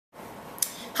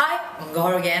I'm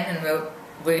Gauhar again, and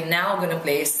we're now going to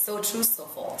play So True, So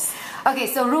False. Okay,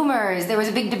 so rumors. There was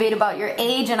a big debate about your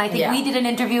age, and I think we did an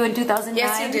interview in 2009.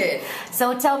 Yes, you did.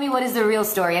 So tell me, what is the real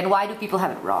story, and why do people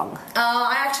have it wrong?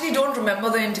 I actually don't remember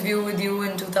the interview with you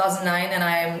in 2009, and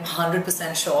I'm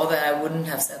 100% sure that I wouldn't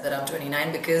have said that I'm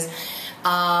 29 because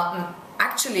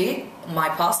actually my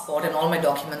passport and all my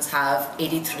documents have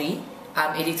 83.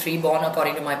 I'm 83 born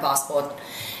according to my passport,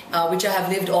 which I have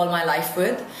lived all my life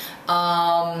with.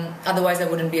 Otherwise I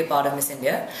wouldn't be a part of Miss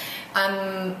India.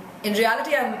 In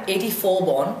reality I'm 84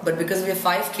 born, but because we have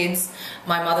 5 kids,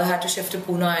 my mother had to shift to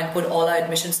Pune and put all our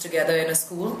admissions together in a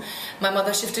school. My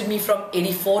mother shifted me from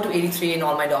 84 to 83 in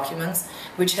all my documents,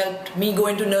 which helped me go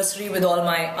into nursery with all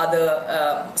my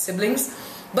other siblings.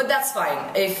 But that's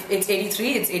fine. If it's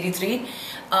 83, it's 83.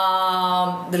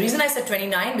 The reason I said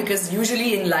 29, because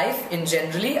usually in life,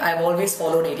 generally, I've always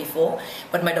followed 84,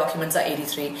 but my documents are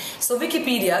 83. So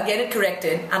Wikipedia, get it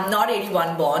corrected. I'm not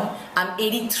 81 born. I'm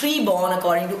 83 born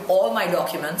according to all my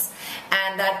documents.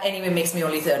 And that anyway makes me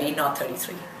only 30, not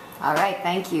 33. All right,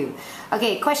 thank you.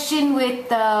 Okay, question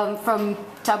from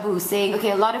Tabu saying, okay,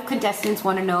 a lot of contestants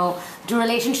want to know, do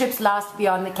relationships last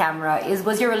beyond the camera?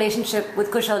 Was your relationship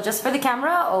with Kushal just for the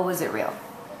camera, or was it real?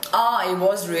 It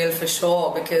was real for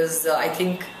sure, because I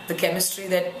think the chemistry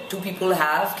that two people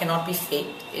have cannot be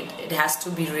faked. It has to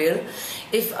be real.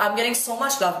 If I'm getting so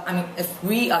much love, if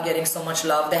we are getting so much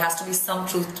love, there has to be some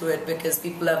truth to it, because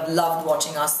people have loved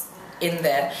watching us in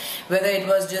there. Whether it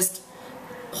was just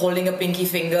holding a pinky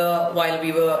finger while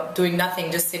we were doing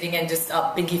nothing, just sitting and just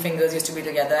our pinky fingers used to be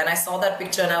together, and I saw that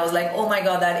picture and I was like, oh my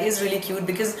god, that is really cute,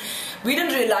 because we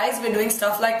didn't realize we're doing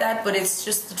stuff like that, but it's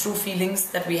just the true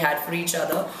feelings that we had for each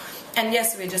other. And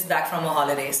yes, we're just back from a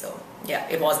holiday, so yeah,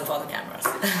 it wasn't for the cameras.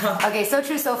 Okay, So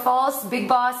True, So False. Big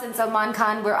Boss and Salman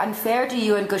Khan were unfair to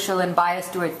you and Kushal and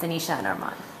biased towards Tanisha and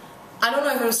Arman. I don't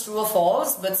know if it was true or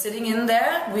false, but sitting in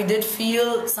there, we did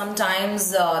feel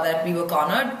sometimes that we were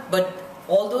cornered, but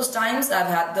all those times I've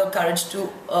had the courage to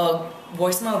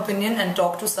voice my opinion and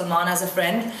talk to Salman as a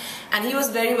friend, and he was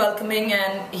very welcoming,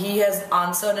 and he has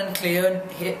answered and cleared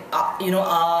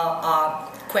our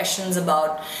questions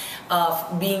about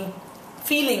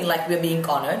feeling like we're being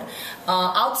cornered.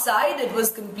 Outside it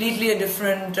was completely a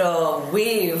different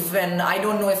wave, and I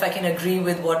don't know if I can agree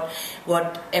with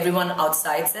what everyone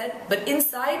outside said, but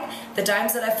inside, the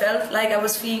times that I felt like I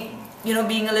was being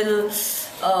a little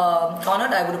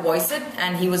cornered, I would voice it,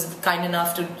 and he was kind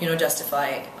enough to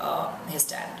justify his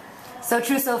stand. So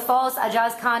True, So False.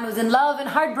 Ajaz Khan was in love and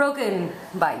heartbroken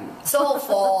by you. So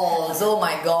false. Oh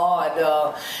my god.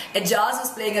 Ajaz was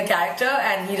playing a character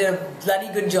and he did a bloody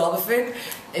good job of it,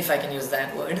 if I can use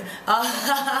that word.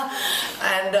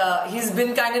 And he's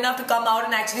been kind enough to come out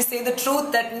and actually say the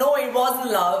truth that no, it wasn't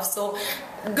love. So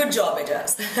good job,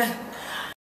 Ajaz.